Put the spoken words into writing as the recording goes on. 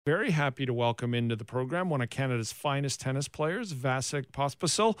Very happy to welcome into the program one of Canada's finest tennis players, Vasek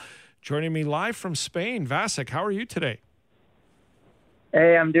Pospisil, joining me live from Spain. Vasek, how are you today?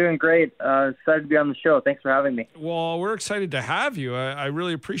 Hey, I'm doing great. Excited to be on the show. Thanks for having me. Well, we're excited to have you. I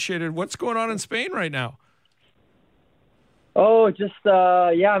really appreciate it. What's going on in Spain right now? Oh, just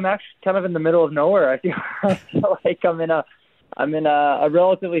I'm actually kind of in the middle of nowhere. I feel like I'm in a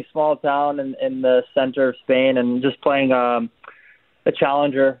relatively small town in the center of Spain, and just playing a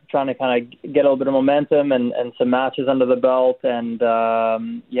challenger, trying to kind of get a little bit of momentum and some matches under the belt, and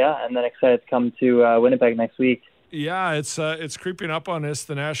and then excited to come to Winnipeg next week. Yeah, it's creeping up on us.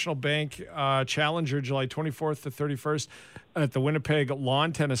 The National Bank Challenger, July 24th to 31st at the Winnipeg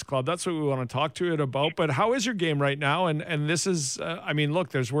Lawn Tennis Club. That's what we want to talk to you about. But how is your game right now? And this is, look,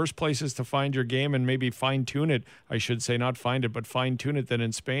 there's worse places to find your game and maybe fine-tune it, I should say, not find it, but fine-tune it than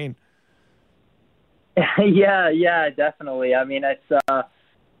in Spain. Yeah, definitely. I mean,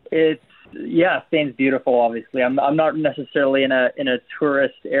 Spain's beautiful. Obviously, I'm not necessarily in a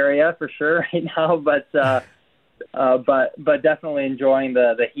tourist area for sure right now, but definitely enjoying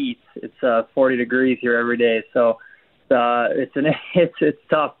the heat. It's 40 degrees here every day, so it's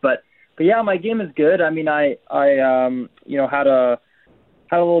tough. But yeah, my game is good. I mean, I had a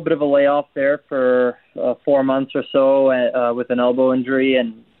little bit of a layoff there for 4 months or so with an elbow injury,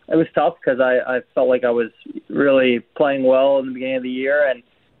 and it was tough because I felt like I was really playing well in the beginning of the year,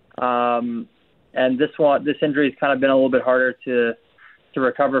 and this injury's kind of been a little bit harder to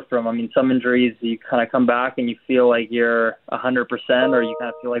recover from. I mean, some injuries you kind of come back and you feel like you're 100%, or you kind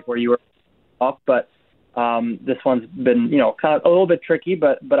of feel like where you were off. But this one's been kind of a little bit tricky,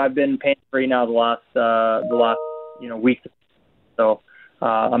 but I've been pain free now the last week. So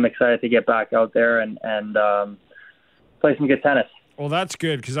I'm excited to get back out there and play some good tennis. Well, that's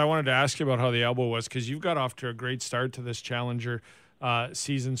good, because I wanted to ask you about how the elbow was, because you've got off to a great start to this Challenger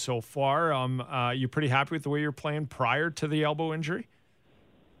season so far. You pretty happy with the way you're playing prior to the elbow injury?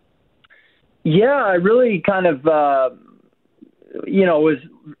 Yeah, I really kind of, was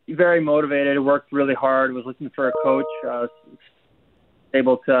very motivated, worked really hard, was looking for a coach,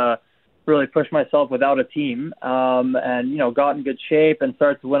 able to really push myself without a team, and got in good shape and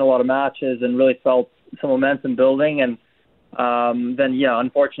started to win a lot of matches and really felt some momentum building. And then,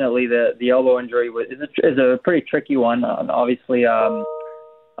 unfortunately, the elbow injury is a pretty tricky one. And obviously, a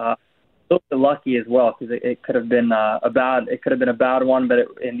little bit lucky as well, because it could have been a bad one, but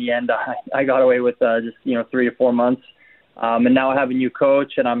in the end, I got away with just 3 to 4 months. And now I have a new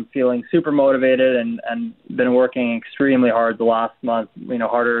coach, and I'm feeling super motivated and been working extremely hard the last month.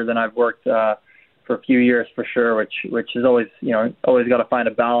 Harder than I've worked for a few years for sure, which is always got to find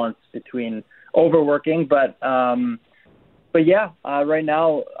a balance between overworking, But yeah, right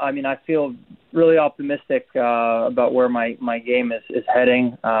now, I mean, I feel really optimistic about where my game is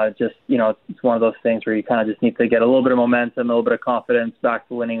heading. It's one of those things where you kind of just need to get a little bit of momentum, a little bit of confidence back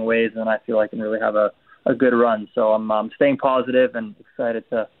to winning ways, and I feel I can really have a good run. So I'm staying positive and excited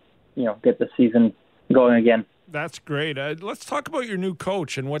to, get the season going again. That's great. Let's talk about your new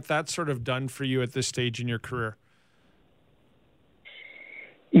coach and what that's sort of done for you at this stage in your career.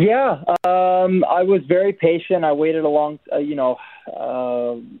 Yeah, I was very patient. I waited a long, 7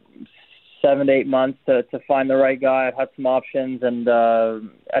 to 8 months to find the right guy. I've had some options, and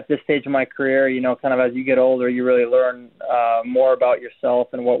at this stage of my career, kind of as you get older, you really learn more about yourself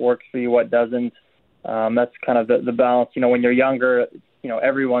and what works for you, what doesn't. That's kind of the balance. When you're younger,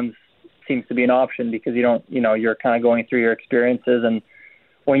 everyone seems to be an option because you're kind of going through your experiences, and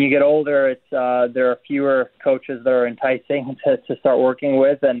when you get older, there are fewer coaches that are enticing to start working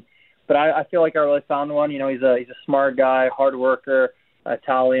with, but I feel like I really found one. He's a smart guy, hard worker,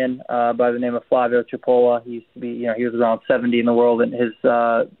 Italian by the name of Flavio Cipolla. He used to be, he was around 70 in the world in his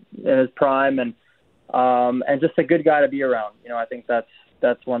prime, and just a good guy to be around. I think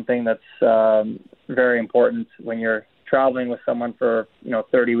that's one thing that's very important when you're traveling with someone for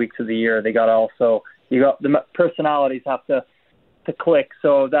 30 weeks of the year. The personalities have to click.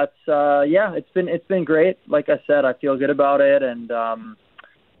 So that's it's been great. Like I said, I feel good about it, and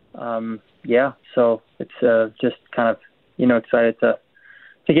so it's just kind of excited to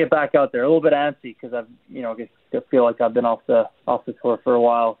get back out there. A little bit antsy because I've I feel like I've been off the tour for a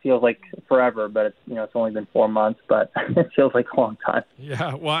while. It feels like forever, but it's only been 4 months, but it feels like a long time.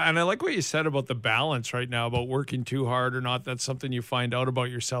 Yeah, well, and I like what you said about the balance right now, about working too hard or not. That's something you find out about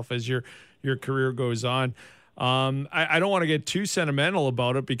yourself as your career goes on. I don't want to get too sentimental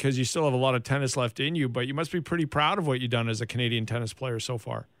about it because you still have a lot of tennis left in you, but you must be pretty proud of what you've done as a Canadian tennis player so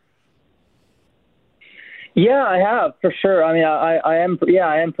far. Yeah, I have, for sure. I mean, I am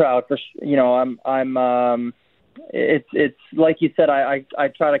proud. I'm it's like you said. I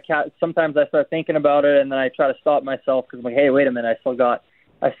try to sometimes I start thinking about it, and then I try to stop myself because I'm like, hey, wait a minute, I still got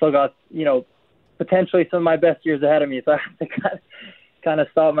potentially some of my best years ahead of me. So I have to kind of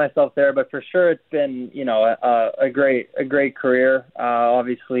stop myself there. But for sure, it's been a great career.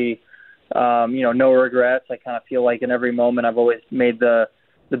 Obviously, no regrets. I kind of feel like in every moment I've always made the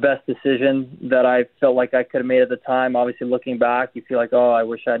best decision that I felt like I could have made at the time. Obviously, looking back, you feel like, oh, I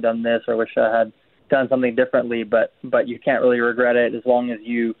wish I had done this, or I wish I had done something differently. But you can't really regret it as long as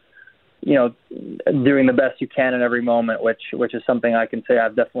you doing the best you can in every moment, which is something I can say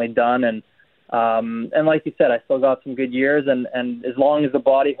I've definitely done. And like you said, I still got some good years, and as long as the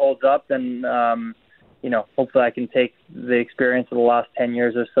body holds up, then hopefully I can take the experience of the last 10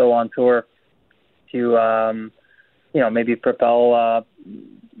 years or so on tour to maybe propel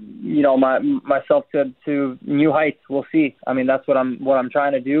myself to new heights. We'll see. I mean, that's what I'm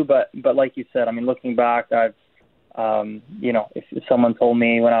trying to do. But like you said, I mean, looking back, I've if someone told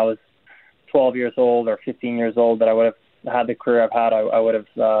me when I was 12 years old or 15 years old that I would have had the career I've had, I would have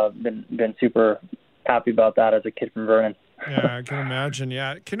been super happy about that as a kid from Vernon. Yeah, I can imagine.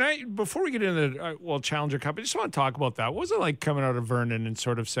 Yeah. Can I, before we get into the Challenger Cup, I just want to talk about that. What was it like coming out of Vernon and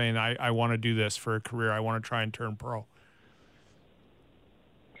sort of saying, I want to do this for a career. I want to try and turn pro?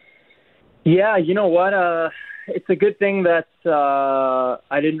 Yeah, you know what? It's a good thing that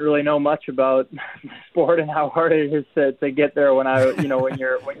I didn't really know much about sport and how hard it is to get there when when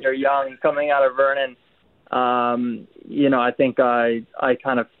you're young coming out of Vernon. I think I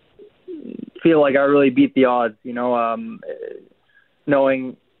kind of feel like I really beat the odds,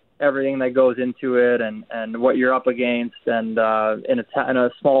 knowing everything that goes into it and what you're up against, and in a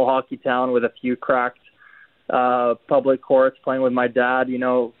small hockey town with a few cracked public courts, playing with my dad,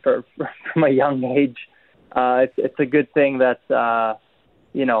 from a young age. It's a good thing that I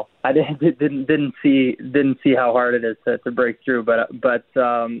didn't see how hard it is to break through. But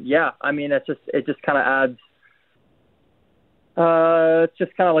yeah, I mean, it just kind of adds. It's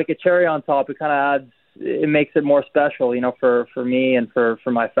just kind of like a cherry on top. It kind of adds. It makes it more special, for me and for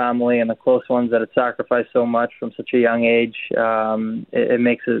my family and the close ones that had sacrificed so much from such a young age. It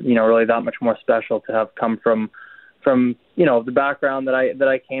makes it, really that much more special to have come from the background that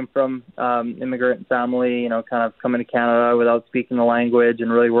I came from, immigrant family, kind of coming to Canada without speaking the language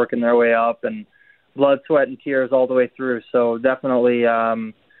and really working their way up, and blood, sweat, and tears all the way through. So definitely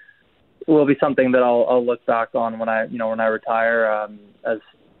will be something that I'll look back on when I retire,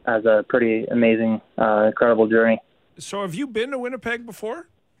 as a pretty amazing, incredible journey. So have you been to Winnipeg before?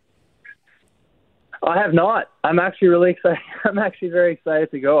 I have not. I'm actually really excited. I'm actually very excited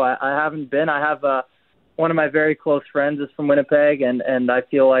to go. I haven't been. I have one of my very close friends is from Winnipeg, and I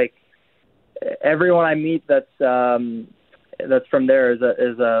feel like everyone I meet that's from there is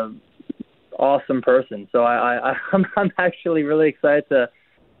a awesome person. So I'm actually really excited to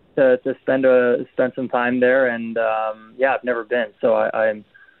spend some time there, and I've never been. So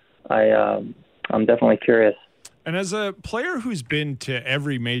I'm definitely curious. And as a player who's been to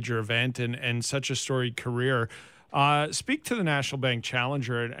every major event and such a storied career, speak to the National Bank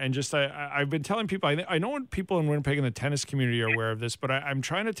Challenger. And just I've been telling people, I know people in Winnipeg and the tennis community are aware of this, but I'm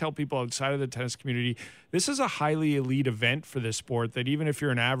trying to tell people outside of the tennis community, this is a highly elite event for this sport that even if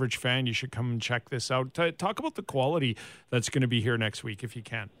you're an average fan, you should come and check this out. Talk about the quality that's going to be here next week, if you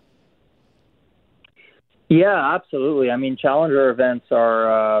can. Yeah, absolutely. I mean, challenger events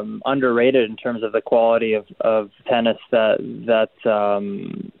are underrated in terms of the quality of tennis that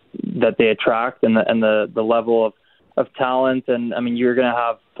they attract and the level of talent. And I mean, you're going to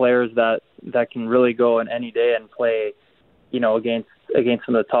have players that can really go in any day and play, against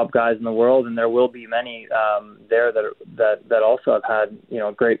some of the top guys in the world. And there will be many there that also have had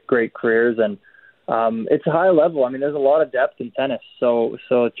great careers. And it's a high level. I mean, there's a lot of depth in tennis. So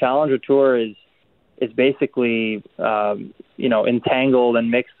Challenger Tour is basically entangled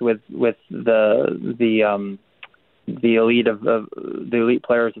and mixed with the elite of the elite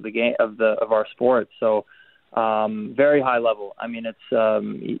players of the game of our sport. So very high level. I mean, it's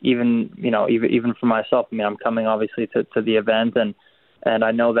even for myself. I mean, I'm coming obviously to the event, and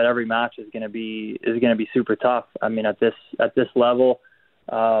I know that every match is going to be super tough. I mean, at this level,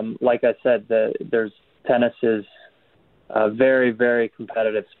 like I said, tennis is a very, very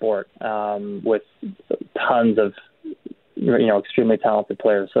competitive sport with tons of extremely talented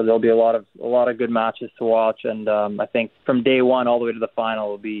players. So there'll be a lot of good matches to watch, and I think from day one all the way to the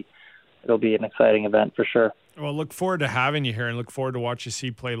final it'll be an exciting event for sure. Well, look forward to having you here and look forward to watch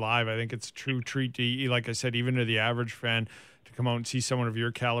you play live. I think it's a true treat to, like I said, even to the average fan. to come out and see someone of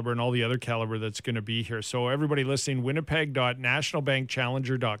your caliber and all the other caliber that's going to be here. So everybody listening,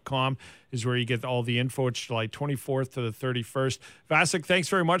 winnipeg.nationalbankchallenger.com is where you get all the info. It's July 24th to the 31st. Vasek, thanks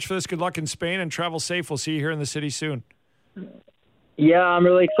very much for this. Good luck in Spain and travel safe. We'll see you here in the city soon. Yeah, I'm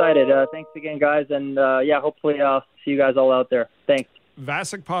really excited. Thanks again, guys. And hopefully I'll see you guys all out there. Thanks.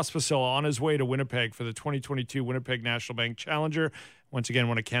 Vasek Pospisil on his way to Winnipeg for the 2022 Winnipeg National Bank Challenger. Once again,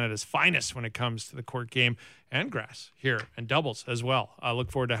 one of Canada's finest when it comes to the court game and grass here, and doubles as well. I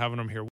look forward to having him here.